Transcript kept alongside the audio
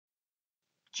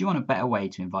Do you want a better way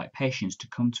to invite patients to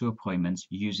come to appointments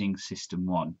using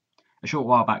SystmOne? A short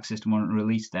while back, SystmOne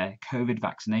released their COVID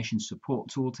vaccination support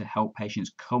tool to help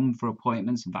patients come for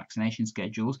appointments and vaccination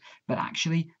schedules. But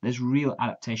actually, there's real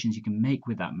adaptations you can make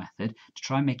with that method to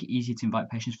try and make it easier to invite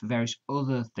patients for various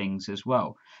other things as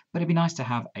well. But it'd be nice to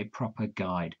have a proper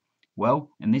guide.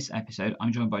 Well, in this episode,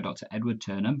 I'm joined by Dr. Ed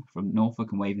Turnham from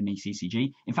Norfolk and Waveney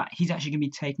CCG. In fact, he's actually going to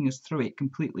be taking us through it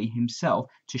completely himself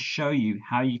to show you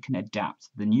how you can adapt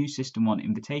the new SystmOne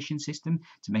invitation system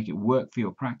to make it work for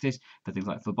your practice for things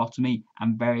like phlebotomy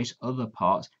and various other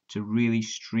parts to really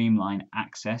streamline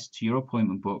access to your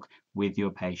appointment book with your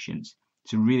patients.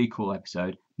 It's a really cool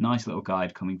episode, nice little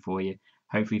guide coming for you.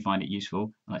 Hopefully you find it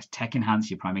useful, and let's tech enhance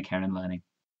your primary care and learning.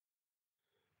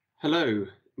 Hello,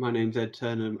 my name's Ed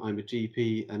Turnham. I'm a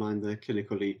GP and I'm the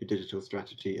clinical lead for digital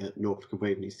strategy at Norfolk and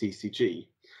Waveney CCG.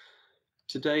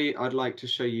 Today, I'd like to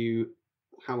show you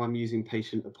how I'm using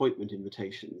patient appointment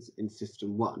invitations in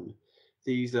SystmOne.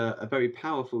 These are a very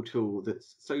powerful tool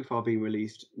that's so far been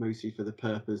released mostly for the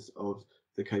purpose of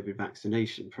the COVID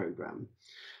vaccination program.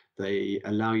 They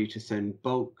allow you to send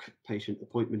bulk patient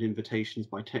appointment invitations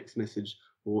by text message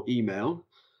or email.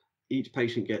 Each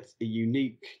patient gets a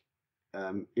unique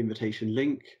invitation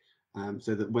link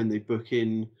so that when they book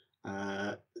in,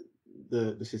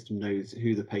 the system knows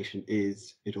who the patient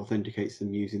is. It authenticates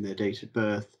them using their date of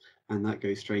birth, and that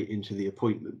goes straight into the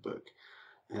appointment book.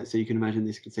 So you can imagine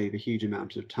this could save a huge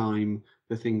amount of time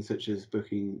for things such as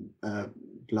booking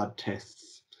blood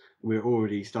tests. We're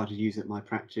already started to use it at my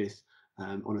practice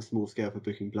on a small scale for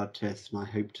booking blood tests, and I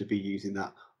hope to be using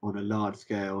that on a large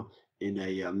scale in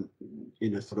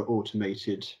a sort of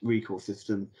automated recall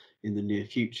system in the near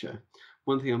future.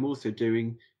 One thing I'm also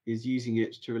doing is using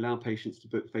it to allow patients to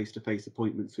book face-to-face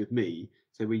appointments with me.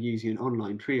 So we're using an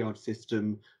online triage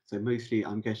system. So mostly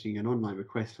I'm getting an online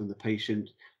request from the patient.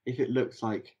 If it looks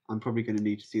like I'm probably going to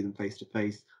need to see them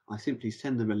face-to-face, I simply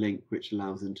send them a link which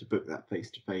allows them to book that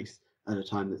face-to-face at a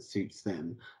time that suits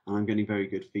them. And I'm getting very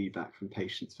good feedback from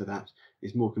patients for that.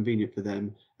 It's more convenient for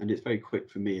them and it's very quick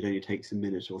for me. It only takes a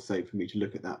minute or so for me to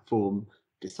look at that form,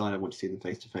 decide I want to see them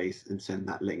face to face and send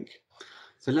that link.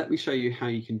 So let me show you how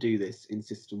you can do this in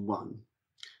SystmOne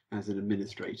as an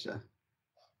administrator.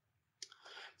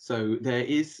 So there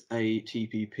is a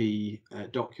TPP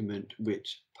document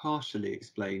which partially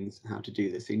explains how to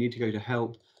do this. So you need to go to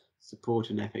Help,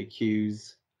 Support and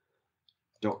FAQs,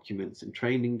 Documents and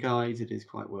Training Guides. It is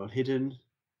quite well hidden.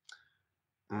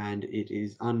 And it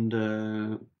is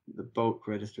under the bulk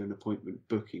register and appointment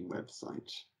booking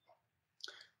website.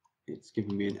 It's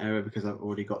giving me an error because I've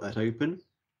already got that open.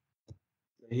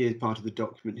 Here's part of the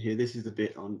document here. This is a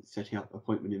bit on setting up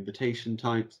appointment invitation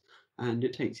types, and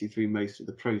it takes you through most of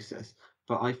the process.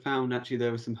 But I found actually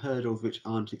there are some hurdles which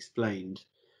aren't explained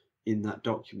in that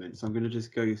document. So I'm going to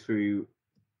just go through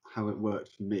how it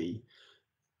worked for me.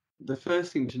 The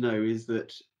first thing to know is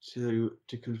that to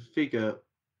configure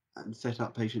and set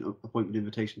up patient appointment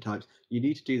invitation types, you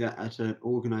need to do that at an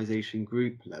organization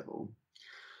group level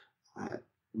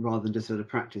rather than just at a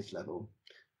practice level.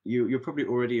 You're probably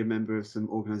already a member of some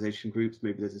organization groups.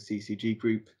 Maybe there's a CCG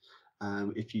group.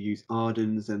 If you use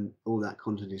Ardens, and all that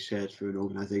content is shared through an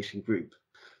organization group.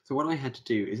 So what I had to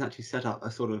do is actually set up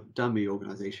a sort of dummy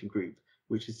organization group,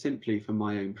 which is simply for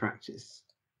my own practice.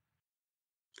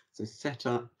 So set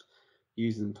up,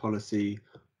 user and policy,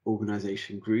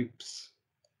 organization groups.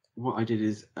 What I did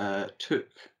is took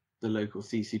the local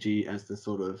CCG as the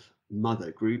sort of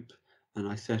mother group, and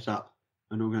I set up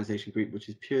an organization group which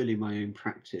is purely my own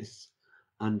practice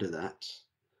under that.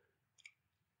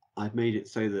 I've made it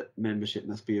so that membership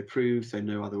must be approved, so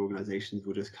no other organizations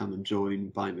will just come and join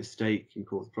by mistake and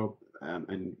cause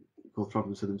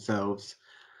problems for themselves.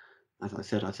 As I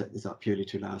said, I set this up purely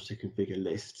to allow us to configure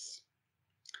lists.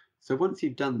 So once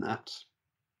you've done that,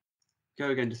 go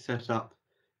again to set up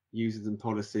users and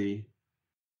policy,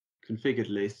 configured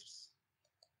lists.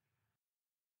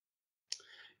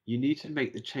 You need to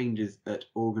make the changes at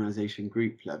organization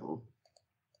group level.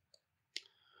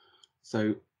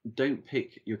 So don't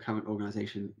pick your current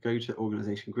organization, go to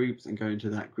organization groups and go into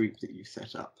that group that you've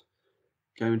set up.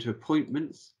 Go into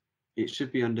appointments, it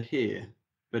should be under here,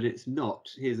 but it's not.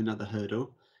 Here's another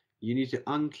hurdle. You need to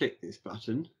unclick this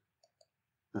button,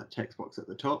 that text box at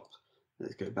the top.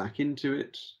 Let's go back into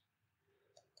it.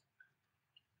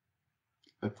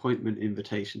 Appointment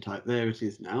invitation type, there it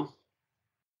is now.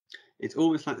 It's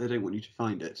almost like they don't want you to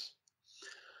find it.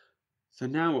 So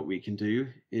now what we can do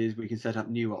is we can set up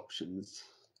new options.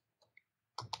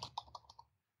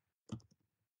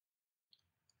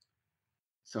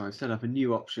 So I've set up a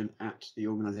new option at the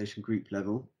organization group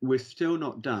level. We're still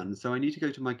not done, so I need to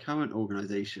go to my current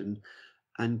organization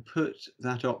and put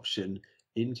that option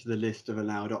into the list of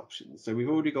allowed options. So we've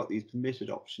already got these permitted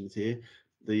options here.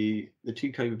 The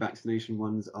two COVID vaccination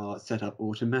ones are set up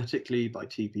automatically by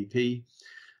TPP.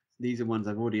 These are ones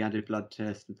I've already added blood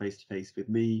test and face-to-face with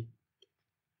me.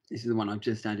 This is the one I've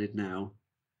just added now.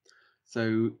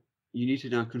 So you need to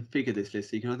now configure this list.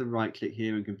 So you can either right click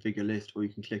here and configure list, or you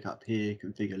can click up here,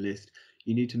 configure list.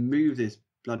 You need to move this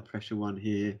blood pressure one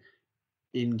here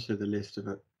into the list of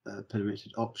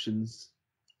permitted options.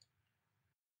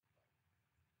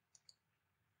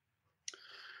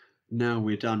 Now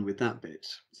we're done with that bit.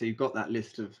 So you've got that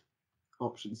list of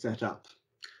options set up.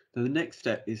 Now the next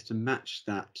step is to match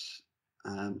that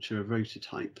to a rota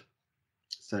type.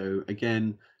 So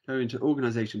again, go into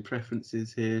organisation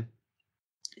preferences here.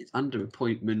 It's under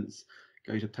appointments,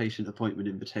 go to patient appointment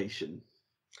invitation.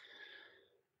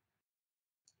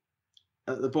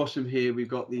 At the bottom here, we've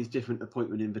got these different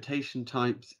appointment invitation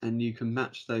types, and you can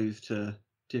match those to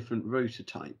different rota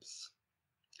types.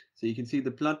 So you can see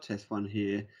the blood test one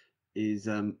here is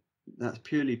that's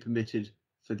purely permitted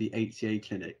for the HCA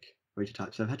clinic rota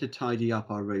type. So I've had to tidy up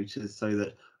our rotas so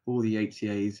that all the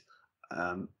HCAs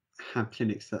have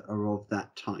clinics that are of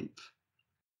that type.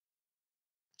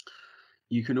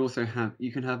 You can also have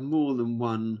more than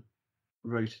one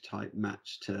rota type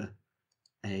matched to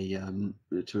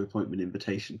appointment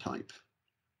invitation type.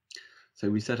 So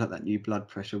we set up that new blood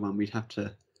pressure one, we'd have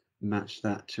to match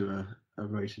that to a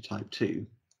rota type 2.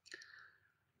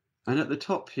 And at the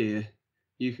top here,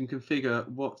 you can configure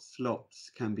what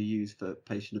slots can be used for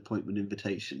patient appointment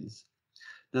invitations.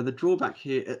 Now the drawback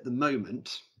here at the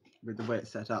moment, with the way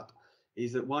it's set up,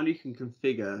 is that while you can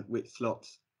configure which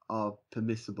slots are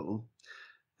permissible,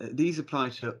 these apply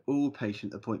to all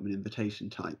patient appointment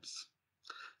invitation types.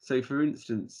 So for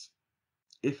instance,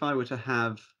 if I were to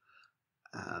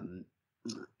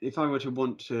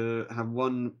want to have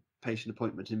one patient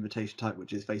appointment invitation type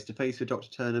which is face-to-face with Dr.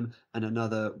 Turnham and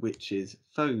another which is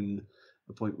phone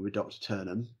appointment with Dr.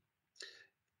 Turnham,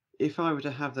 if I were to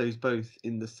have those both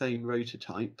in the same rota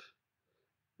type,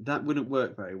 that wouldn't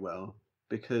work very well,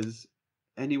 because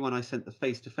anyone I sent the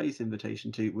face-to-face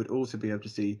invitation to would also be able to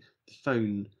see the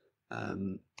phone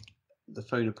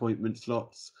appointment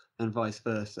slots and vice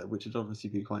versa, which would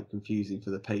obviously be quite confusing for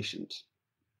the patient.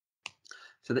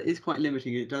 So that is quite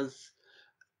limiting. It does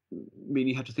mean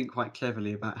you have to think quite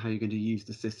cleverly about how you're going to use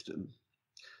the system.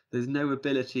 There's no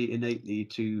ability innately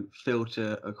to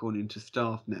filter according to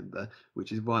staff member,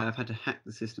 which is why I've had to hack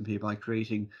the system here by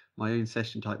creating my own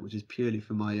session type, which is purely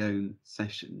for my own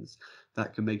sessions.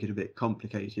 That can make it a bit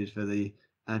complicated for the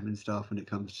admin staff when it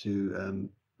comes to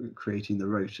creating the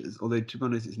rotas, although to be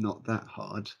honest, it's not that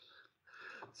hard.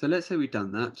 So let's say we've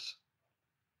done that.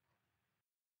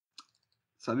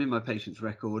 So I'm in my patient's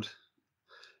record.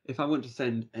 If I want to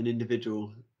send an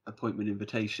individual appointment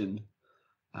invitation,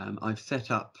 I've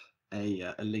set up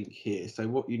a link here. So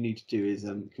what you need to do is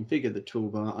configure the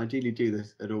toolbar. Ideally do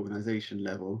this at organization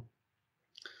level.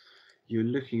 You're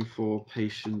looking for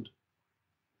patient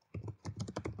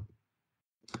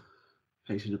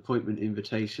appointment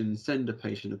invitation, send a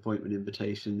patient appointment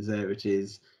invitation. There it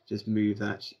is. Just move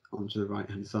that onto the right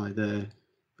hand side there.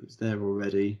 It's there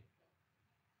already.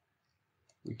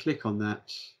 We click on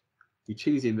that. We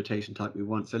choose the invitation type we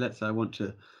want. So let's say I want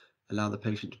to allow the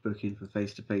patient to book in for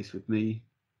face-to-face with me.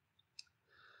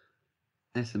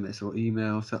 SMS or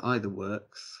email, so either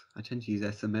works. I tend to use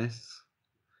SMS.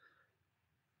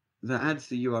 That adds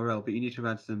the URL, but you need to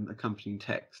add some accompanying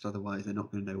text, otherwise they're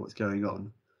not going to know what's going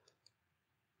on.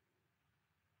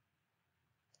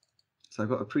 So I've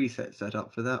got a preset set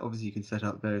up for that. Obviously you can set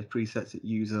up various presets at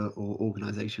user or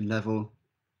organization level.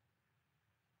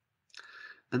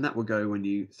 And that will go when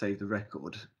you save the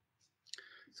record.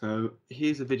 So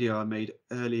here's a video I made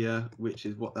earlier, which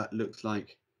is what that looks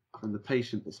like from the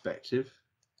patient perspective.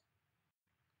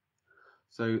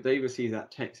 So they receive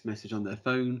that text message on their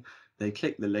phone, they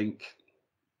click the link,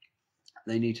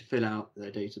 they need to fill out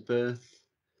their date of birth,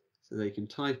 so they can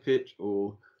type it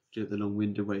or do it the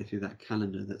long-winded way through that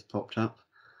calendar that's popped up.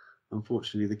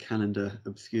 Unfortunately, the calendar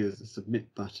obscures the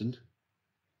submit button.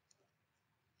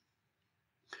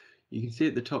 You can see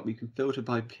at the top, you can filter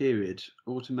by period.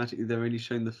 Automatically, they're only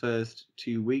showing the first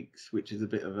 2 weeks, which is a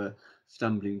bit of a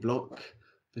stumbling block,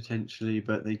 potentially,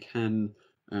 but they can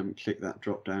click that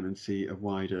drop down and see a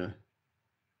wider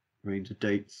range of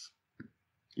dates.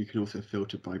 You can also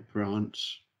filter by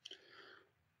branch.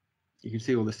 You can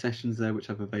see all the sessions there which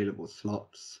have available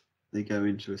slots. They go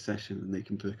into a session and they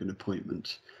can book an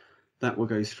appointment. That will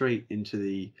go straight into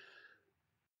the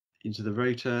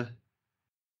rota.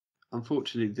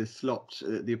 Unfortunately,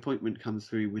 the appointment comes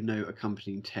through with no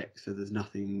accompanying text, so there's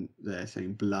nothing there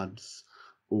saying bloods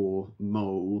or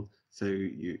mole. So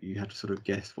you have to sort of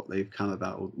guess what they've come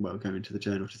about, or well, go into the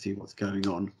journal to see what's going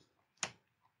on.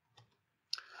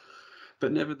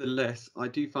 But nevertheless, I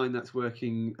do find that's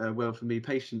working well for me.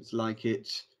 Patients like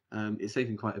it. It's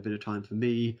saving quite a bit of time for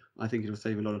me. I think it'll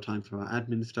save a lot of time for our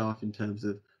admin staff in terms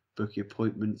of booking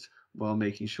appointments, while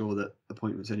making sure that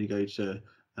appointments only go to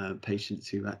patients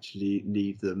who actually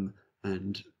need them,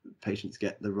 and patients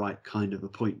get the right kind of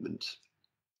appointment.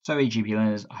 So EGP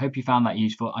learners, I hope you found that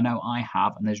useful. I know I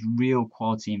have, and there's real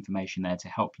quality information there to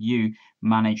help you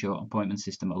manage your appointment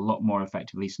system a lot more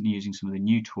effectively using some of the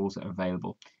new tools that are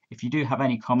available. If you do have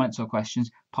any comments or questions,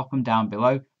 pop them down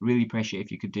below. Really appreciate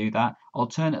if you could do that.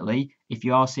 Alternately, if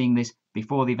you are seeing this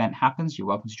before the event happens, you're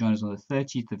welcome to join us on the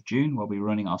 30th of June. We'll be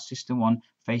running our SystmOne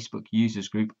Facebook users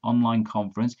group online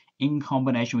conference in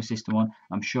combination with SystmOne.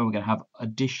 I'm sure we're going to have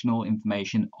additional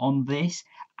information on this,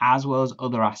 as well as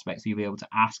other aspects that you'll be able to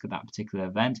ask at that particular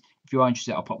event. If you are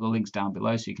interested, I'll pop the links down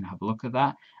below so you can have a look at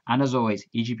that. And as always,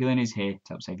 EGP Learning is here to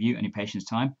help save you and your patients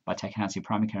time by taking out your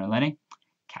primary care and learning.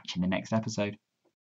 Catch you in the next episode.